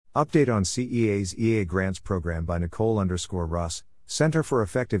Update on CEA's EA Grants Program by Nicole Ross, Center for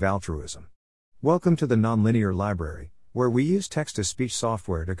Effective Altruism. Welcome to the Nonlinear Library, where we use text-to-speech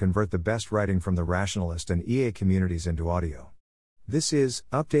software to convert the best writing from the Rationalist and EA communities into audio. This is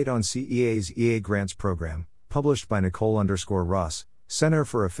Update on CEA's EA Grants Program, published by Nicole Ross, Center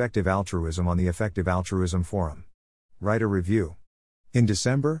for Effective Altruism on the Effective Altruism Forum. Write a review. In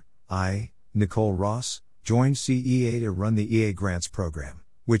December, I, Nicole Ross, joined CEA to run the EA Grants Program,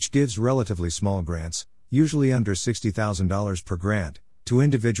 which gives relatively small grants, usually under $60,000 per grant, to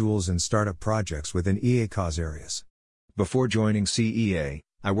individuals and startup projects within EA cause areas. Before joining CEA,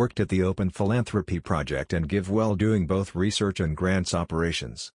 I worked at the Open Philanthropy project and GiveWell doing both research and grants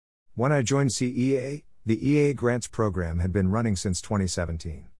operations. When I joined CEA, the EA Grants Program had been running since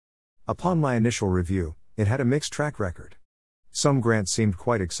 2017. Upon my initial review, it had a mixed track record. Some grants seemed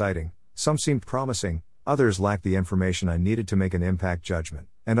quite exciting, some seemed promising, others lacked the information I needed to make an impact judgment,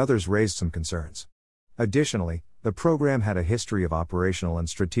 and others raised some concerns. Additionally, the program had a history of operational and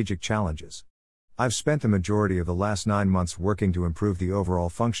strategic challenges. I've spent the majority of the last 9 months working to improve the overall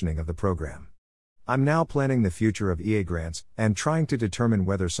functioning of the program. I'm now planning the future of EA grants and trying to determine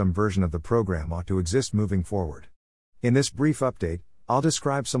whether some version of the program ought to exist moving forward. In this brief update, I'll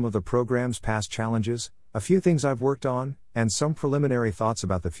describe some of the program's past challenges, a few things I've worked on, and some preliminary thoughts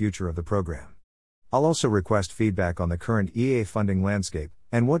about the future of the program. I'll also request feedback on the current EA funding landscape,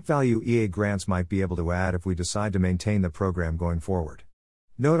 and what value EA grants might be able to add if we decide to maintain the program going forward.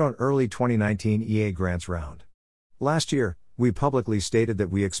 Note on early 2019 EA grants round. Last year, we publicly stated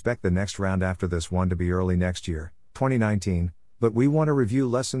that we expect the next round after this one to be early next year, 2019, but we want to review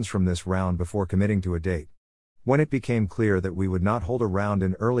lessons from this round before committing to a date. When it became clear that we would not hold a round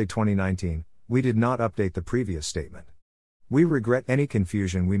in early 2019, we did not update the previous statement. We regret any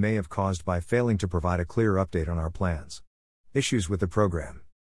confusion we may have caused by failing to provide a clear update on our plans. Issues with the program.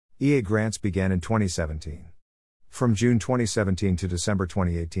 EA grants began in 2017. From June 2017 to December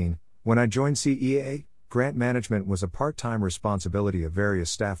 2018, when I joined CEA, grant management was a part-time responsibility of various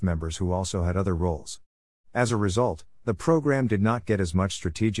staff members who also had other roles. As a result, the program did not get as much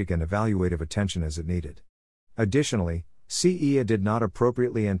strategic and evaluative attention as it needed. Additionally, CEA did not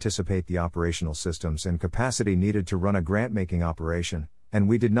appropriately anticipate the operational systems and capacity needed to run a grant-making operation, and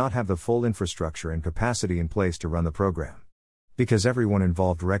we did not have the full infrastructure and capacity in place to run the program. Because everyone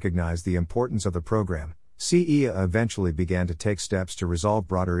involved recognized the importance of the program, CEA eventually began to take steps to resolve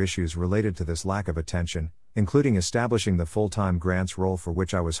broader issues related to this lack of attention, including establishing the full-time grants role for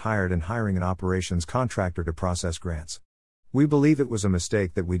which I was hired and hiring an operations contractor to process grants. We believe it was a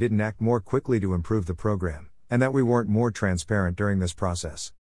mistake that we didn't act more quickly to improve the program, and that we weren't more transparent during this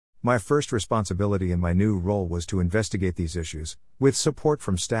process. My first responsibility in my new role was to investigate these issues, with support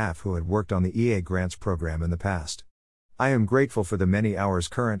from staff who had worked on the EA Grants program in the past. I am grateful for the many hours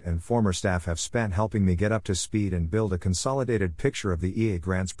current and former staff have spent helping me get up to speed and build a consolidated picture of the EA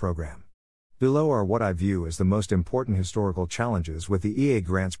Grants program. Below are what I view as the most important historical challenges with the EA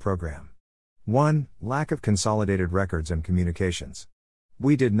Grants program. 1. Lack of consolidated records and communications.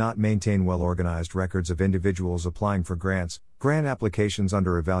 We did not maintain well-organized records of individuals applying for grants, grant applications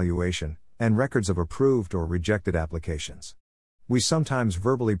under evaluation, and records of approved or rejected applications. We sometimes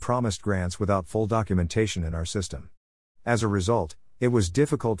verbally promised grants without full documentation in our system. As a result, it was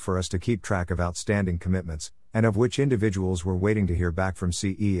difficult for us to keep track of outstanding commitments, and of which individuals were waiting to hear back from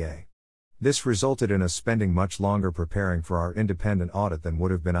CEA. This resulted in us spending much longer preparing for our independent audit than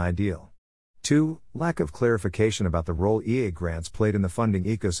would have been ideal. 2. Lack of clarification about the role EA grants played in the funding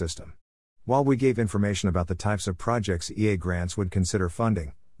ecosystem. While we gave information about the types of projects EA grants would consider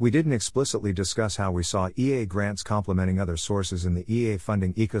funding, we didn't explicitly discuss how we saw EA grants complementing other sources in the EA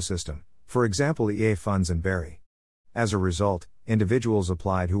funding ecosystem, for example EA funds and Berry. As a result, individuals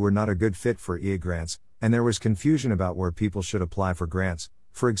applied who were not a good fit for EA grants, and there was confusion about where people should apply for grants,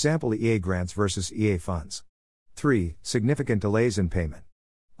 for example EA grants versus EA funds. 3. Significant delays in payment.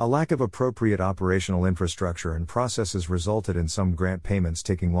 A lack of appropriate operational infrastructure and processes resulted in some grant payments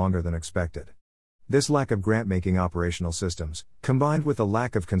taking longer than expected. This lack of grant-making operational systems, combined with a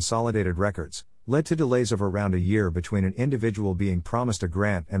lack of consolidated records, led to delays of around a year between an individual being promised a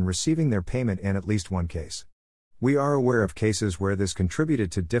grant and receiving their payment in at least one case. We are aware of cases where this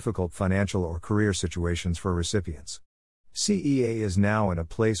contributed to difficult financial or career situations for recipients. CEA is now in a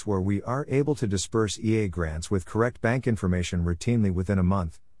place where we are able to disperse EA grants with correct bank information routinely within a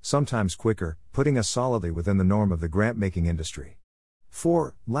month, sometimes quicker, putting us solidly within the norm of the grant-making industry.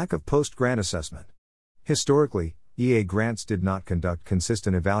 4. Lack of post-grant assessment. Historically, EA grants did not conduct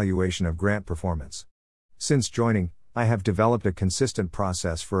consistent evaluation of grant performance. Since joining, I have developed a consistent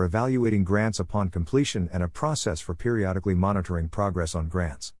process for evaluating grants upon completion and a process for periodically monitoring progress on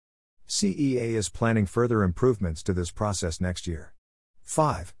grants. CEA is planning further improvements to this process next year.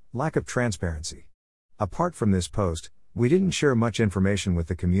 5. Lack of transparency. Apart from this post, we didn't share much information with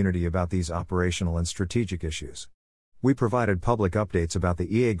the community about these operational and strategic issues. We provided public updates about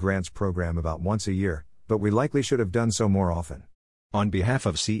the EA grants program about once a year, but we likely should have done so more often. On behalf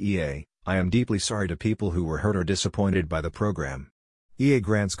of CEA, I am deeply sorry to people who were hurt or disappointed by the program. EA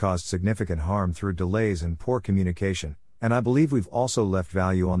grants caused significant harm through delays and poor communication, and I believe we've also left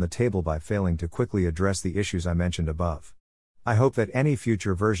value on the table by failing to quickly address the issues I mentioned above. I hope that any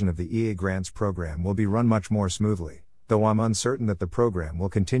future version of the EA grants program will be run much more smoothly, though I'm uncertain that the program will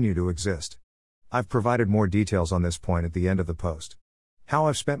continue to exist. I've provided more details on this point at the end of the post. How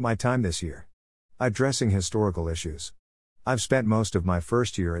I've spent my time this year. Addressing historical issues. I've spent most of my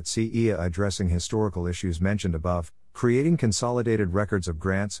first year at CEA addressing historical issues mentioned above, creating consolidated records of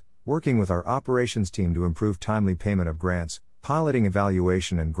grants, working with our operations team to improve timely payment of grants, piloting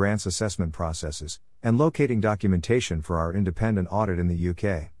evaluation and grants assessment processes, and locating documentation for our independent audit in the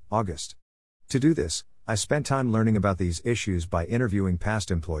UK, August. To do this, I spent time learning about these issues by interviewing past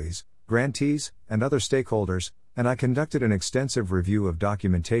employees, grantees, and other stakeholders, and I conducted an extensive review of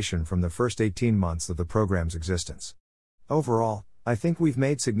documentation from the first 18 months of the program's existence. Overall, I think we've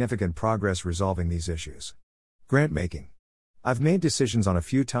made significant progress resolving these issues. Grantmaking. I've made decisions on a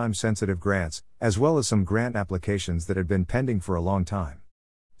few time-sensitive grants, as well as some grant applications that had been pending for a long time.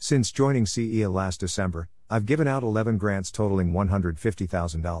 Since joining CEA last December, I've given out 11 grants totaling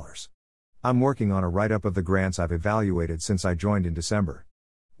 $150,000. I'm working on a write-up of the grants I've evaluated since I joined in December.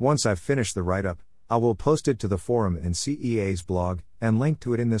 Once I've finished the write-up, I will post it to the forum in CEA's blog, and link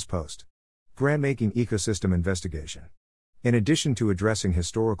to it in this post. Grantmaking ecosystem investigation. In addition to addressing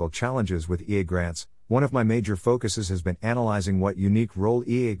historical challenges with EA grants, one of my major focuses has been analyzing what unique role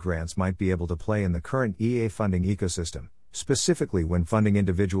EA grants might be able to play in the current EA funding ecosystem, specifically when funding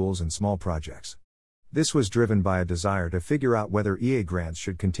individuals and small projects. This was driven by a desire to figure out whether EA grants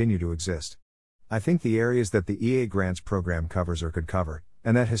should continue to exist. I think the areas that the EA grants program covers or could cover,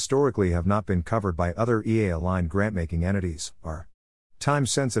 and that historically have not been covered by other EA-aligned grantmaking entities, are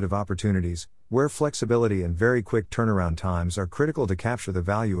time-sensitive opportunities, where flexibility and very quick turnaround times are critical to capture the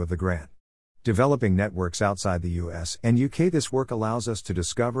value of the grant. Developing networks outside the US and UK. This work allows us to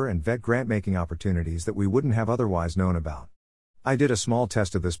discover and vet grantmaking opportunities that we wouldn't have otherwise known about. I did a small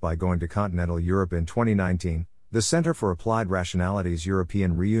test of this by going to continental Europe in 2019, the Center for Applied Rationality's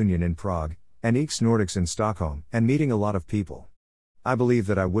European Reunion in Prague, and EECS Nordics in Stockholm, and meeting a lot of people. I believe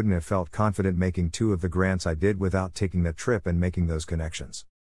that I wouldn't have felt confident making 2 of the grants I did without taking that trip and making those connections.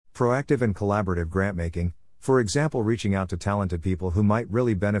 Proactive and collaborative grantmaking, for example reaching out to talented people who might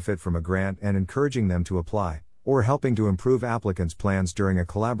really benefit from a grant and encouraging them to apply, or helping to improve applicants' plans during a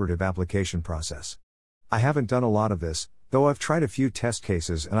collaborative application process. I haven't done a lot of this, though I've tried a few test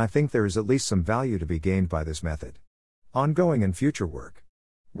cases and I think there is at least some value to be gained by this method. Ongoing and future work.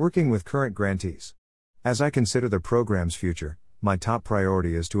 Working with current grantees. As I consider the program's future, my top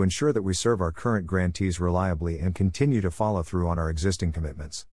priority is to ensure that we serve our current grantees reliably and continue to follow through on our existing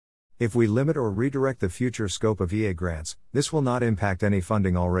commitments. If we limit or redirect the future scope of EA grants, this will not impact any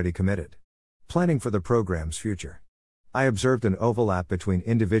funding already committed. Planning for the program's future. I observed an overlap between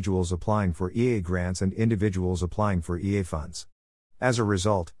individuals applying for EA grants and individuals applying for EA funds. As a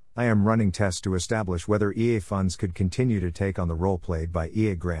result, I am running tests to establish whether EA funds could continue to take on the role played by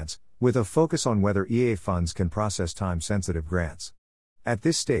EA grants, with a focus on whether EA funds can process time-sensitive grants. At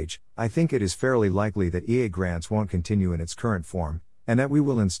this stage, I think it is fairly likely that EA grants won't continue in its current form, and that we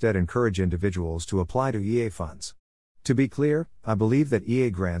will instead encourage individuals to apply to EA funds. To be clear, I believe that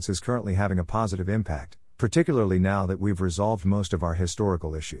EA grants is currently having a positive impact, particularly now that we've resolved most of our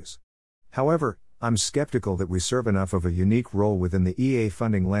historical issues. However, I'm skeptical that we serve enough of a unique role within the EA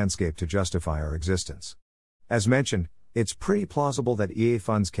funding landscape to justify our existence. As mentioned, it's pretty plausible that EA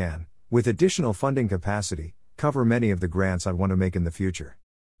funds can, with additional funding capacity, cover many of the grants I want to make in the future.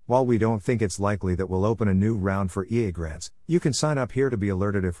 While we don't think it's likely that we'll open a new round for EA grants, you can sign up here to be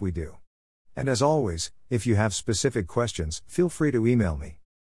alerted if we do. And as always, if you have specific questions, feel free to email me.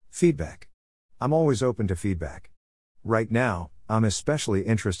 Feedback. I'm always open to feedback. Right now, I'm especially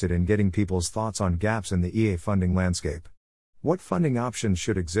interested in getting people's thoughts on gaps in the EA funding landscape. What funding options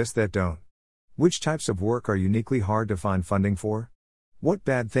should exist that don't? Which types of work are uniquely hard to find funding for? What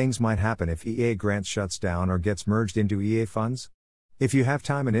bad things might happen if EA grants shuts down or gets merged into EA funds? If you have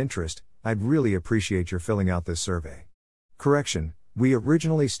time and interest, I'd really appreciate your filling out this survey. Correction, we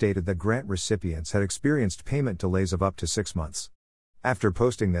originally stated that grant recipients had experienced payment delays of up to 6 months. After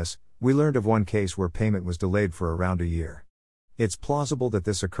posting this, we learned of one case where payment was delayed for around a year. It's plausible that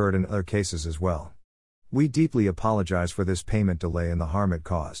this occurred in other cases as well. We deeply apologize for this payment delay and the harm it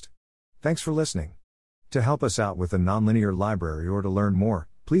caused. Thanks for listening. To help us out with the Nonlinear Library or to learn more,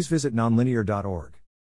 please visit nonlinear.org.